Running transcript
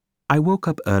I woke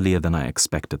up earlier than I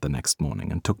expected the next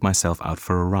morning and took myself out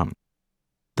for a run.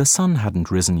 The sun hadn't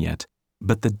risen yet,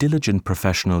 but the diligent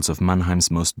professionals of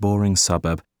Mannheim's most boring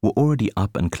suburb were already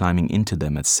up and climbing into their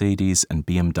Mercedes and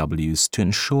BMWs to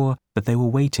ensure that they were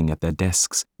waiting at their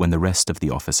desks when the rest of the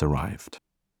office arrived.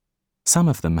 Some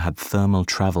of them had thermal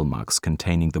travel mugs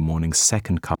containing the morning's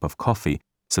second cup of coffee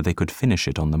so they could finish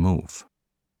it on the move.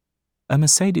 A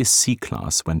Mercedes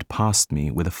C-Class went past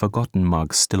me with a forgotten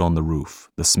mug still on the roof,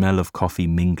 the smell of coffee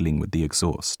mingling with the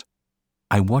exhaust.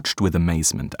 I watched with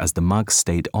amazement as the mug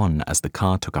stayed on as the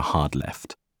car took a hard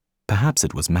left. Perhaps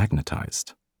it was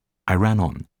magnetized. I ran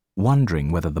on,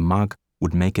 wondering whether the mug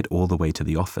would make it all the way to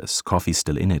the office, coffee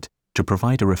still in it, to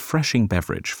provide a refreshing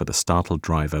beverage for the startled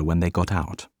driver when they got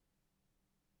out.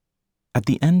 At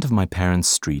the end of my parents'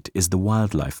 street is the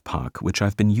wildlife park, which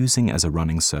I've been using as a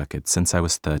running circuit since I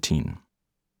was 13.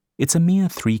 It's a mere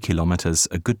 3 kilometers,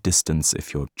 a good distance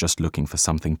if you're just looking for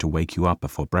something to wake you up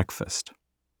before breakfast.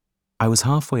 I was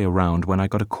halfway around when I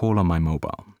got a call on my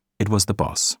mobile. It was the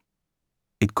boss.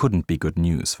 It couldn't be good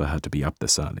news for her to be up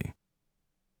this early.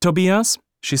 "Tobias,"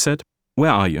 she said,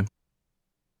 "where are you?"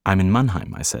 "I'm in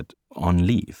Mannheim," I said, "on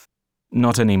leave."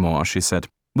 "Not anymore," she said.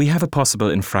 "We have a possible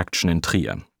infraction in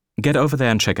Trier. Get over there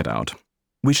and check it out.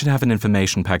 We should have an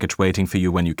information package waiting for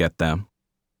you when you get there."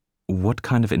 "What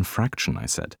kind of infraction?" I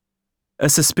said. "A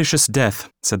suspicious death,"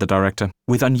 said the director,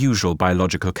 "with unusual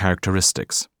biological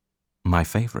characteristics." "My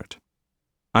favorite."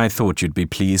 "I thought you'd be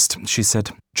pleased," she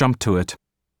said. "Jump to it."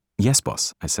 "Yes,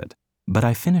 boss," I said, but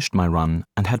I finished my run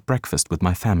and had breakfast with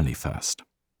my family first.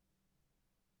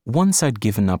 Once I'd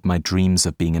given up my dreams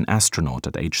of being an astronaut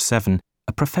at age 7,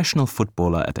 a professional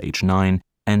footballer at age 9,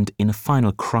 and in a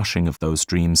final crushing of those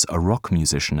dreams, a rock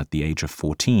musician at the age of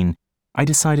 14, I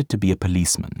decided to be a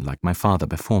policeman like my father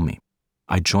before me.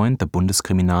 I joined the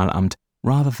Bundeskriminalamt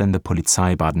rather than the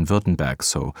Polizei Baden-Württemberg,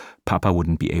 so Papa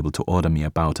wouldn't be able to order me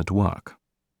about at work.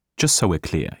 Just so we're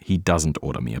clear, he doesn't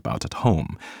order me about at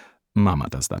home. Mama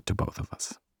does that to both of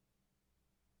us.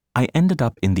 I ended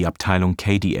up in the Abteilung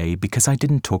KDA because I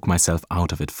didn't talk myself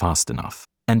out of it fast enough,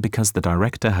 and because the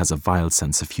director has a vile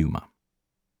sense of humor.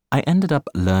 I ended up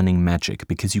learning magic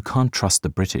because you can't trust the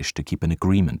British to keep an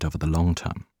agreement over the long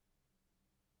term.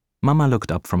 Mama looked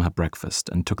up from her breakfast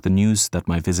and took the news that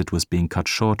my visit was being cut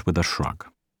short with a shrug.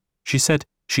 She said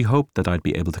she hoped that I'd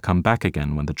be able to come back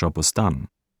again when the job was done.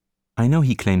 I know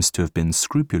he claims to have been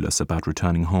scrupulous about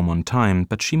returning home on time,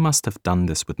 but she must have done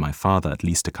this with my father at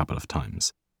least a couple of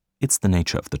times. It's the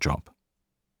nature of the job.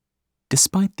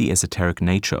 Despite the esoteric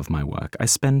nature of my work, I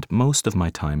spend most of my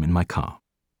time in my car.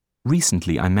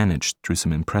 Recently, I managed, through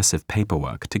some impressive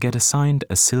paperwork, to get assigned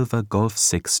a silver Golf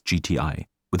 6 GTI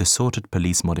with assorted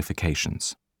police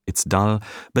modifications. It's dull,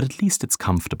 but at least it's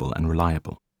comfortable and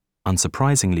reliable.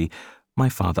 Unsurprisingly, my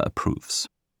father approves.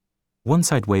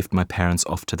 Once I'd waved my parents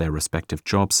off to their respective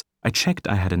jobs, I checked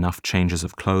I had enough changes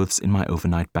of clothes in my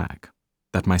overnight bag,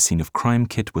 that my scene of crime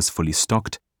kit was fully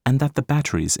stocked, and that the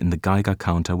batteries in the Geiger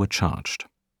counter were charged.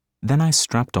 Then I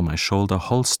strapped on my shoulder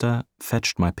holster,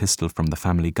 fetched my pistol from the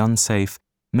family gun safe,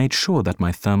 made sure that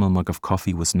my thermal mug of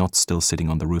coffee was not still sitting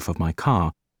on the roof of my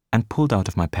car, and pulled out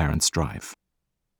of my parents' drive.